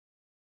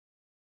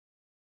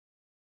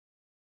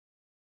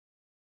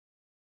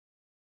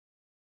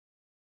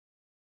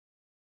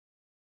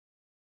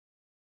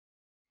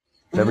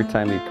Every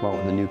time he'd come out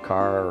with a new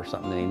car or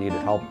something and he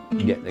needed help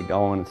getting it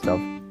going and stuff,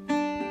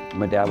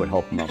 my dad would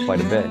help him out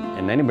quite a bit.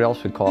 And anybody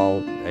else would call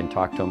and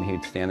talk to him,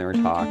 he'd stand there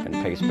and talk and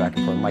pace back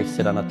and forth. He might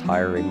sit on a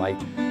tire, he might,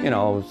 you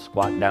know,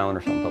 squat down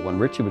or something. But when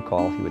Richie would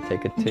call, he would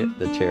take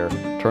the chair,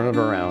 turn it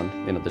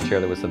around, you know, the chair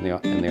that was in the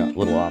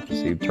little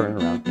office, he'd turn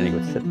it around and he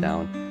would sit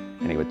down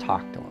and he would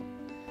talk to him.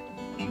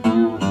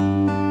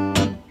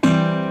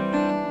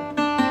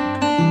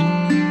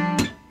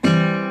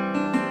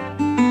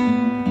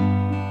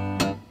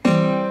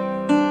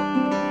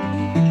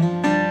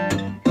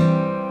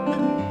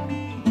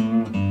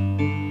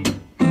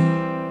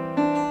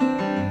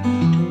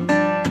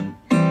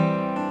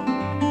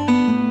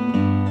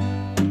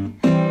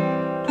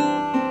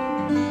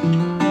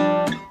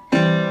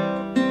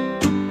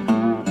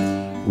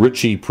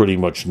 Richie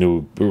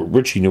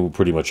knew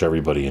pretty much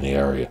everybody in the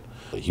area.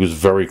 He was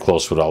very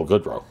close with Al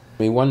Gaudreau.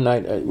 I mean, one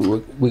night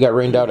we got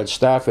rained out at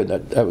Stafford.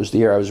 That was the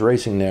year I was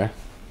racing there.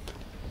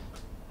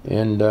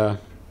 And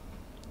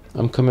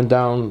I'm coming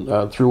down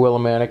through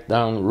Willimantic,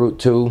 down Route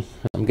 2.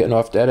 I'm getting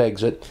off that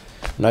exit,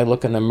 and I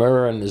look in the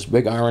mirror, and this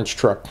big orange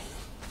truck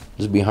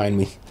is behind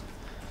me.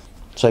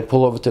 So I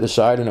pull over to the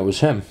side, and it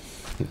was him,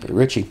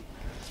 Richie.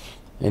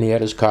 And he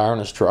had his car and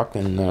his truck,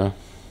 and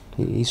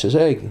he says,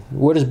 "Hey,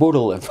 where does Buddha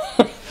live?"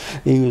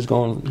 He was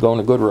going to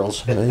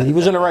Gaudreau's. He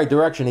was in the right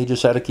direction. He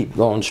just had to keep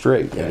going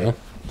straight, you know.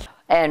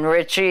 And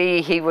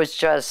Richie, he was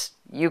just,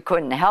 you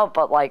couldn't help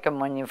but like him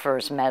when you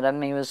first met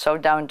him. He was so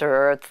down to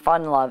earth,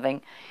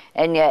 fun-loving,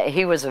 and yet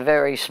he was a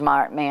very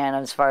smart man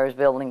as far as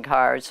building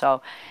cars.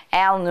 So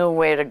Al knew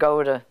where to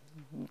go to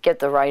get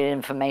the right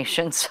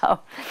information. So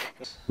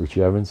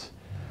Richie Evans,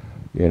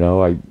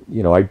 I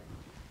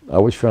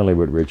was friendly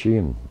with Richie,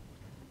 and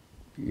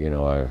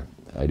I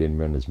didn't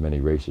run as many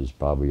races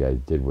probably I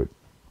did with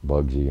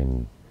Bugsy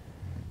and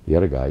the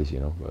other guys,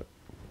 but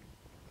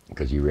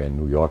because he ran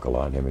New York a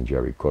lot, him and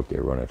Jerry Cook, they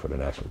were running for the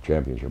national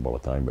championship all the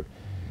time. But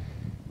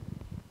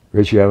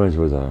Richie Evans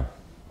was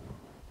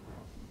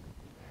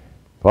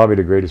probably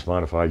the greatest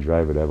modified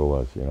driver that ever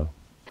was,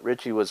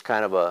 Richie was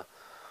kind of a,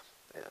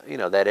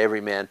 that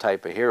everyman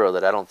type of hero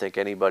that I don't think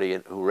anybody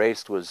who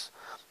raced was,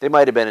 they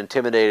might have been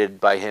intimidated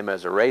by him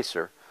as a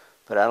racer,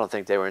 but I don't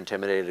think they were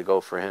intimidated to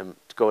go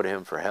to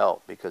him for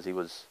help, because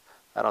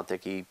I don't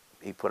think he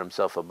put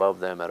himself above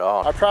them at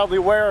all. I proudly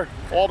wear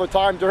all the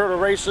time during the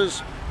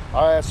races.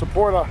 I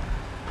support a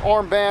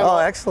armband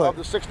of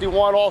the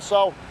 61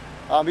 also.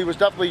 He was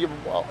definitely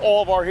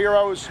all of our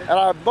heroes.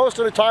 And most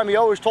of the time he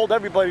always told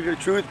everybody the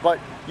truth, but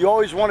you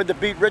always wanted to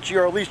beat Richie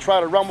or at least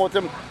try to run with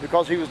him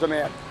because he was the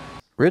man.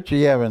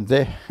 Richie Evans,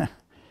 there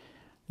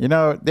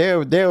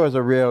was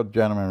a real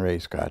gentleman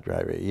race car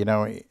driver.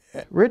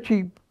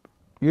 Richie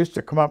used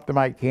to come up to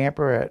my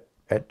camper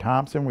at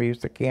Thompson. We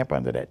used to camp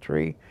under that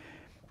tree.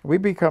 We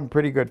become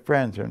pretty good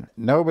friends, and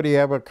nobody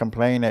ever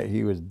complained that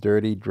he was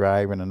dirty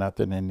driving or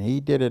nothing, and he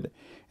did it,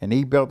 and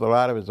he built a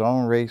lot of his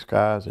own race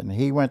cars, and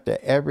he went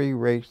to every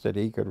race that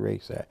he could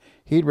race at.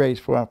 He'd race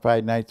 4 or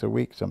 5 nights a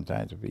week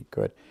sometimes if he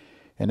could.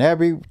 And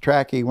every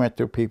track he went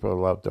to, people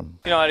loved him.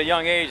 At a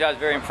young age, I was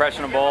very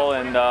impressionable,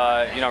 and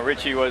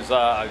Richie was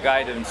a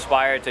guy that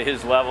inspired to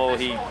his level.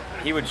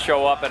 He would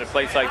show up at a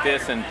place like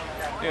this, and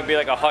it would be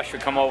like a hush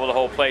would come over the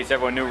whole place.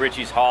 Everyone knew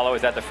Richie's Hollow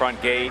was at the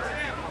front gate.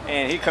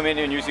 And he'd come in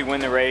here and usually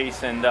win the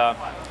race, and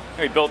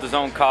he built his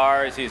own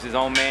cars, he's his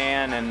own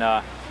man, and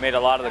made a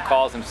lot of the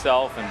calls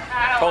himself, and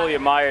totally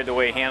admired the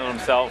way he handled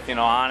himself,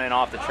 on and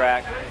off the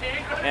track.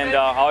 And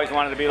always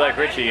wanted to be like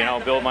Richie,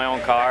 build my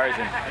own cars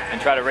and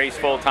try to race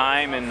full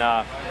time, and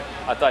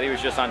I thought he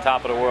was just on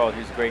top of the world.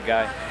 He's a great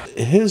guy.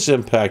 His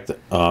impact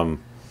on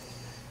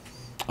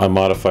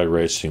modified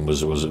racing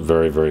was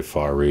very, very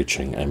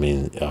far-reaching. I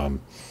mean,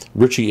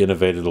 Richie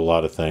innovated a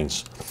lot of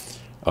things.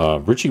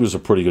 Richie was a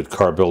pretty good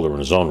car builder in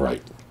his own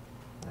right.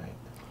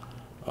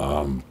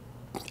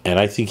 And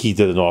I think he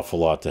did an awful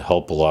lot to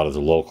help a lot of the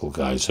local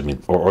guys. I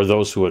mean, or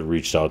those who had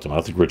reached out to him. I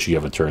don't think Richie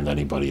ever turned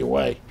anybody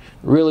away.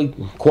 Really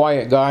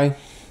Quiet guy.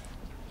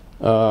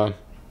 I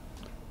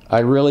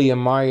really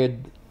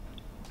admired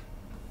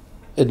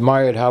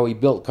how he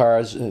built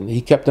cars, and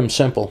he kept them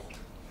simple.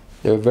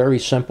 They were very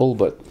simple,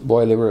 but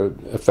boy, they were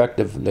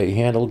effective. They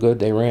handled good,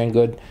 they ran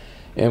good.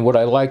 And what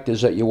I liked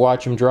is that you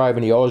watch him drive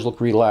and he always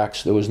looked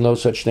relaxed. There was no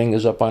such thing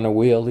as up on a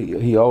wheel.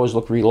 He always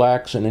looked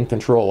relaxed and in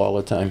control all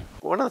the time.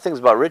 One of the things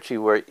about Richie,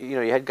 where you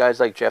had guys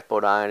like Jeff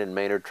Bodine and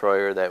Maynard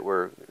Troyer that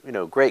were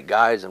great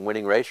guys and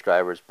winning race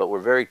drivers, but were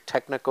very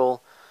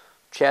technical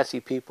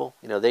chassis people.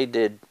 They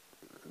did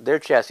their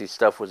chassis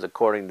stuff was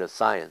according to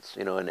science,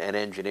 and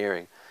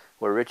engineering,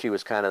 where Richie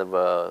was kind of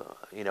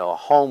a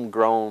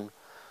homegrown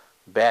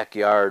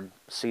backyard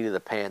seat of the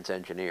pants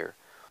engineer.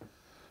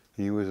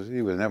 He was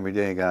an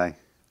everyday guy,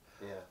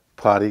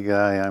 party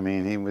guy. I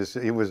mean, he was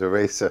a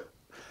racer.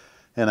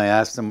 And I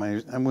asked him,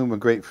 and we were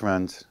great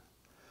friends.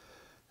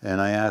 And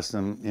I asked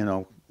him,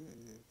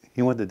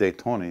 he went to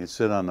Daytona. He'd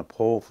sit on the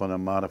pole for the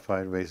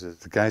modified races.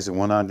 The guys that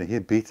went on,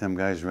 he'd beat them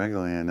guys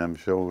regularly in them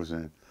shows.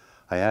 And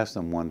I asked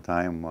him one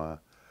time,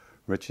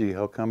 Richie,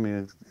 how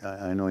come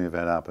I know you've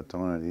had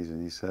opportunities?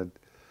 And he said,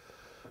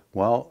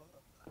 well,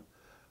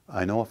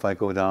 I know if I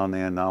go down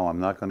there now, I'm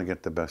not going to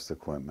get the best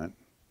equipment.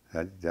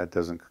 That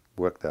doesn't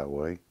work that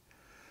way.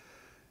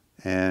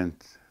 And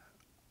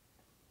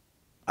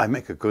I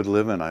make a good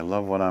living. I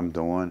love what I'm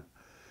doing.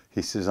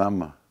 He says,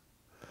 I'm a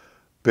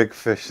big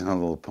fish in a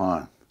little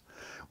pond.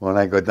 When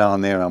I go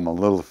down there, I'm a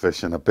little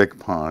fish in a big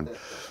pond.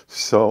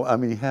 So, I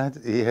mean, he had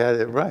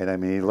it right. I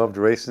mean, he loved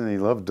racing, he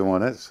loved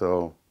doing it,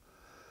 so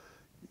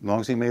as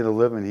long as he made a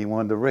living, he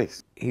wanted to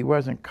race. He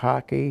wasn't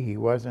cocky,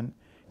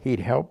 he'd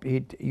help,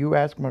 you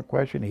ask him a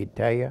question, he'd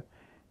tell you.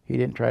 He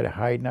didn't try to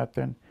hide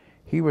nothing.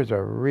 He was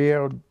a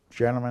real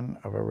gentleman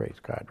of a race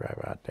car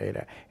driver, I'll tell you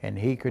that, and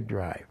he could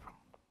drive.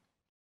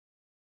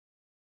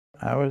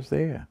 I was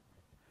there.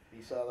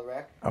 You saw the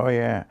wreck? Oh,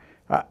 yeah.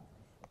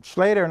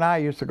 Slater and I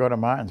used to go to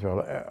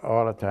Martinsville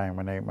all the time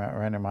when they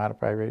ran the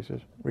modified races.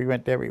 We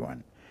went to every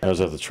one. I was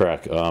at the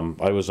track.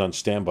 I was on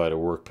standby to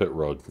work pit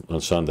road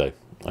on Sunday.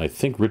 I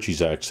think Richie's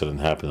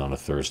accident happened on a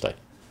Thursday.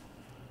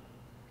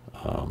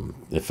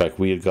 In fact,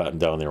 we had gotten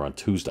down there on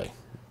Tuesday,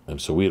 and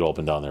so we had all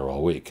been down there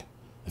all week.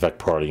 In fact,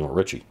 partying with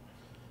Richie,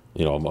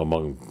 you know,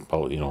 among a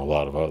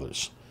lot of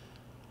others.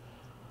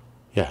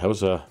 Yeah, that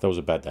was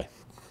a bad day.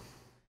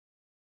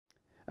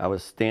 I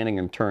was standing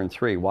in turn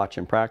 3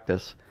 watching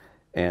practice,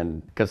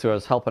 and because I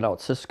was helping out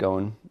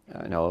Cisco,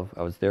 and I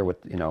was there with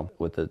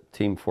with the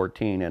team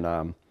 14,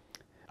 and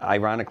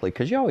ironically,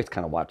 because you always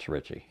kind of watch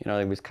Richie,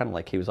 it was kind of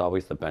like he was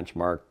always the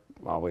benchmark,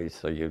 always.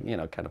 So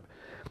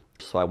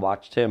so I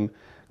watched him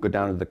go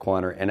down to the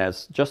corner, and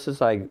just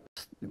as I,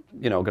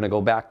 going to go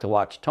back to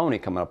watch Tony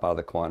coming up out of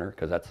the corner,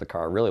 because that's the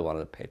car I really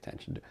wanted to pay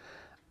attention to.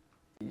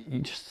 You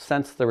just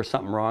sensed there was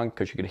something wrong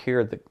because you could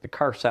hear the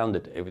car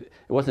sounded. It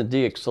wasn't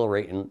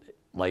de-accelerating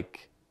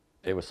like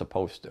it was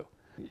supposed to.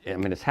 I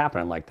mean, it's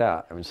happening like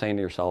that. I was saying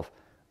to yourself,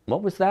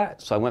 what was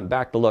that? So I went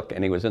back to look,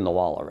 and he was in the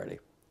wall already.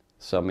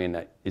 So, I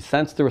mean, you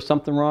sensed there was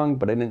something wrong,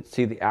 but I didn't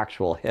see the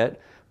actual hit,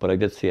 but I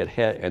did see it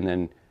hit, and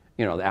then,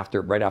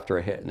 right after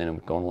a hit, and then it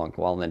was going along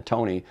the wall. And then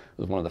Tony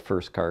was one of the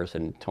first cars,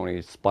 and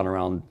Tony spun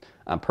around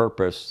on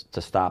purpose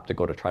to stop to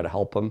go to try to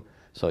help him.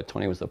 So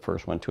Tony was the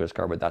first one to his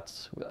car, but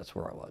that's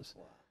where I was.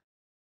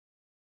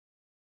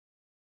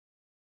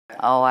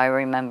 Oh, I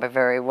remember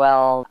very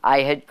well.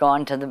 I had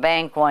gone to the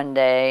bank one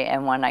day,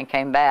 and when I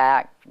came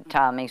back,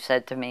 Tommy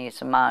said to me, he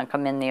said, "Mom,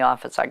 come in the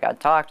office, I got to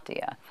talk to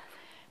you."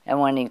 And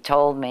when he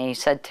told me, he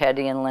said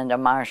Teddy and Linda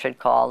Marsh had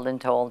called and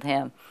told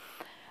him.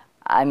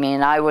 I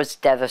mean, I was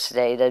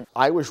devastated.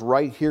 I was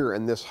right here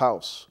in this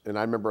house, and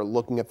I remember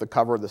looking at the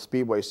cover of the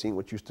Speedway scene,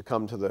 which used to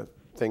come to the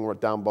thing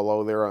right down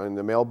below there in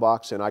the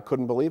mailbox, and I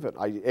couldn't believe it.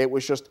 It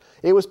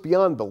was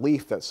beyond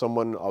belief that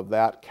someone of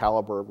that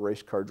caliber of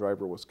race car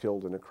driver was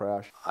killed in a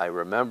crash. I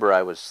remember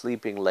I was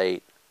sleeping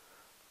late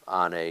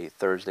on a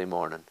Thursday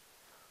morning,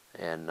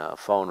 and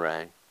phone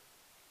rang,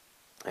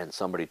 and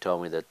somebody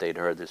told me that they'd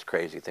heard this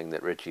crazy thing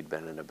that Richie'd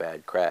been in a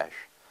bad crash.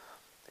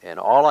 And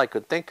all I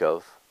could think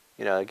of,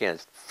 again,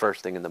 it's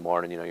first thing in the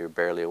morning, you're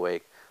barely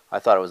awake, I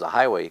thought it was a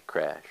highway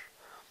crash.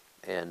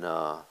 And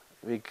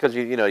because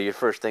your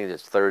first thing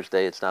is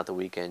Thursday, it's not the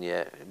weekend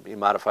yet.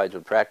 Modifieds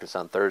would practice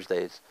on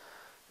Thursdays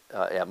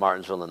at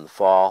Martinsville in the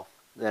fall.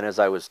 Then as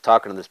I was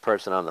talking to this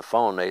person on the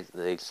phone,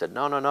 they said,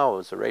 no, it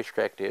was a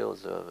racetrack deal.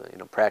 It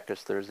was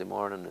practice Thursday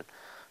morning. And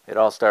it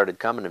all started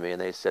coming to me,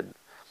 and they said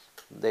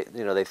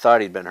they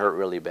thought he'd been hurt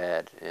really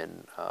bad.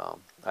 And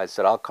I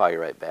said, I'll call you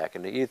right back.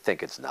 And you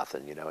think it's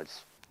nothing,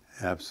 it's.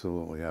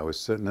 Absolutely. I was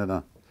sitting in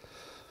a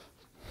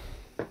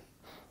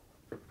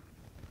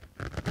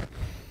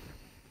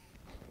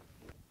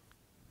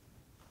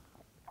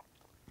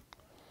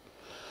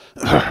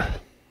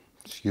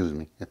excuse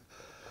me.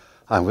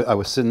 I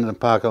was sitting in the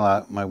parking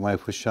lot. My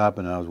wife was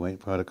shopping, and I was waiting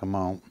for her to come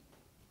out.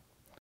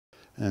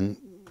 And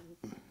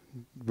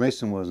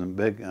racing wasn't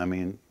big. I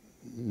mean,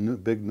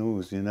 big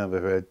news. You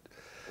never heard,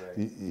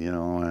 right.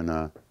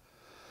 And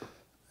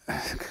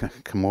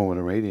come over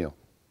the radio.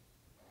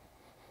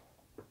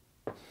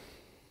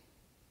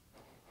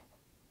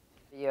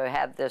 You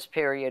have this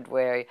period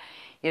where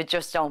you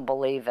just don't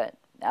believe it.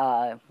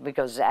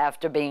 Because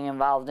after being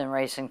involved in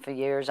racing for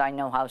years, I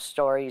know how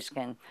stories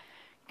can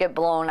get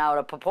blown out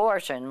of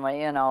proportion,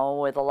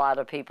 with a lot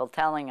of people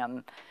telling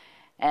them.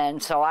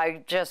 And so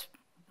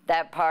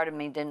that part of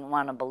me didn't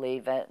want to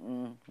believe it.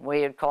 And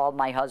we had called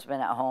my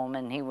husband at home,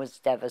 and he was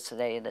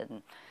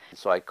devastated.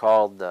 So I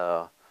called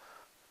the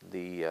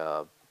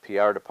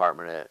PR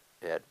department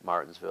at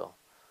Martinsville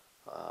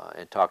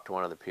and talked to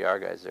one of the PR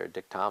guys there,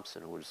 Dick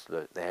Thompson, who was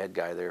the head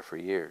guy there for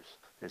years.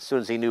 As soon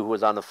as he knew who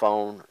was on the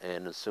phone,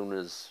 and as soon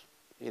as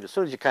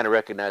you kind of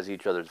recognized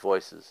each other's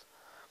voices,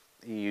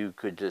 you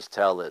could just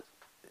tell that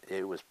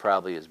it was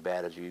probably as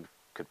bad as you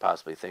could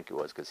possibly think it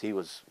was, because he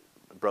was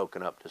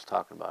broken up just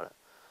talking about it.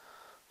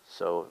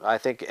 So I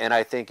think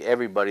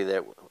everybody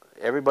that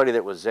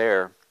was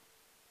there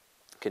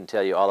can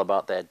tell you all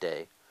about that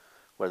day,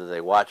 whether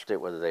they watched it,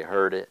 whether they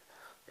heard it,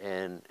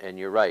 and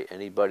you're right.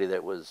 Anybody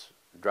that was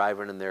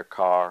driving in their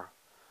car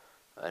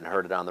and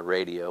heard it on the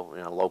radio,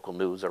 local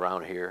news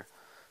around here,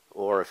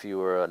 or if you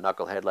were a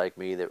knucklehead like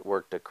me that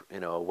worked a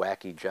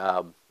wacky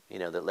job, you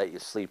know, that let you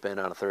sleep in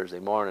on a Thursday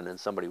morning and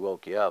somebody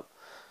woke you up,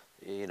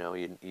 you know,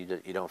 you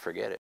don't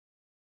forget it.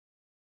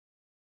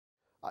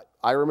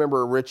 I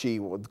remember Richie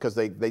because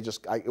it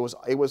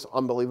was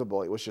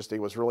unbelievable. It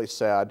was really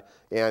sad,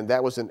 and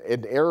that was an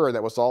era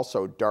that was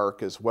also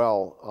dark as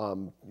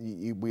well.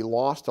 We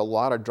lost a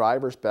lot of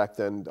drivers back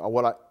then.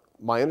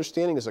 My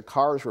understanding is the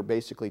cars were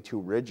basically too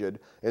rigid,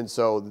 and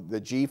so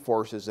the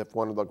G-forces, if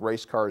one of the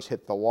race cars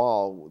hit the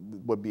wall,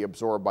 would be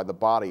absorbed by the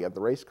body of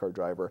the race car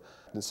driver.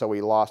 And so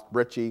we lost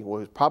Richie, who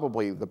was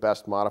probably the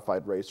best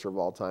modified racer of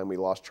all time. We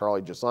lost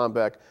Charlie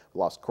Jazombek, we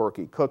lost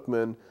Corky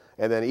Cookman,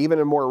 and then even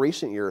in more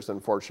recent years,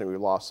 unfortunately,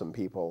 we lost some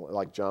people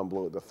like John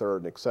Blewett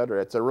III, et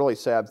cetera. It's a really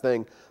sad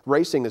thing.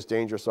 Racing is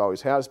dangerous,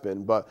 always has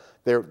been, but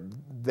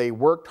they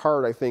worked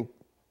hard, I think,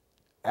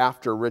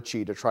 after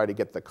Richie to try to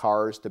get the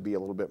cars to be a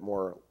little bit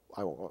more,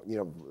 you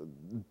know,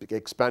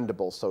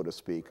 expendable, so to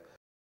speak.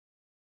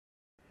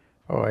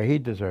 Oh, he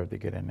deserved to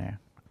get in there,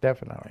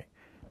 definitely.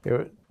 It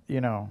was, you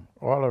know,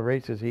 all the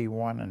races he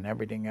won and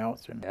everything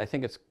else. And I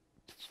think it's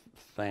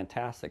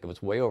fantastic. It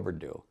was way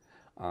overdue.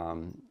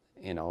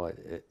 You know,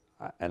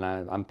 and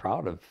I'm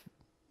proud of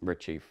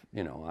Richie.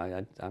 You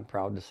know, I'm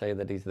proud to say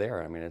that he's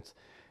there. I mean, it's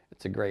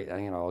a great.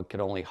 You know, I could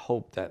only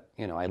hope that,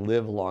 you know, I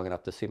live long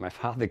enough to see my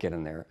father get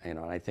in there. You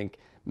know, and I think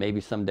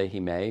maybe someday he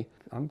may.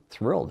 I'm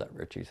thrilled that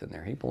Richie's in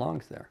there. He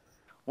belongs there.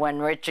 When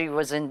Richie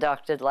was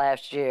inducted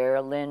last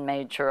year, Lynn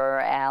made sure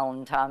Al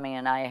and Tommy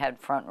and I had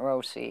front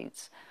row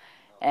seats.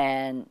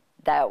 And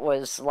that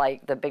was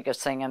like the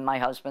biggest thing in my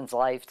husband's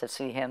life, to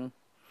see him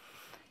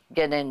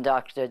get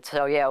inducted.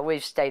 So yeah,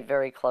 we've stayed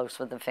very close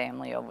with the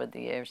family over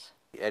the years.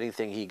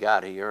 Anything he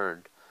got, he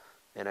earned.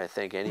 And I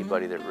think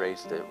anybody that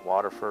raced at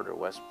Waterford or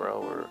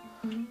Westboro or,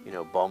 you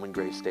know, Bowman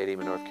Gray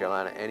Stadium in North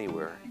Carolina,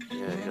 anywhere,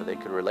 you know, they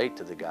could relate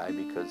to the guy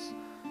because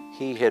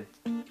he had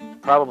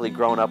probably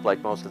grown up like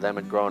most of them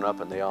had grown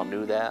up, and they all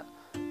knew that.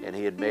 And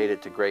he had made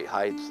it to great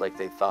heights like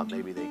they thought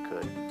maybe they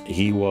could.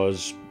 He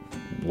was,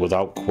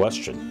 without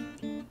question,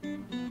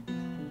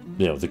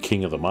 you know, the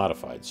king of the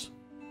modifieds.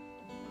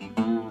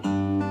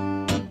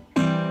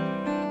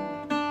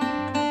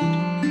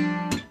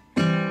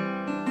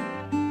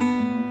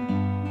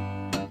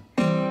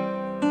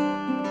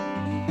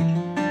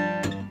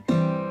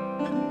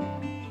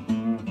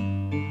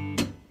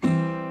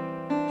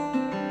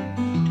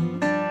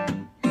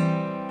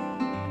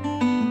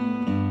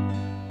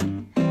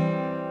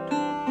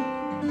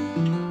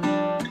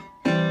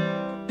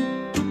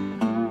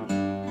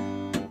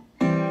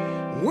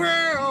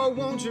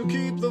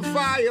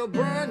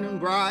 Burning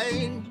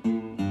bright,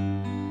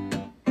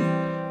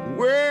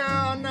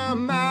 well,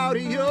 I'm out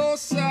of your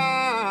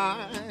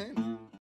sight.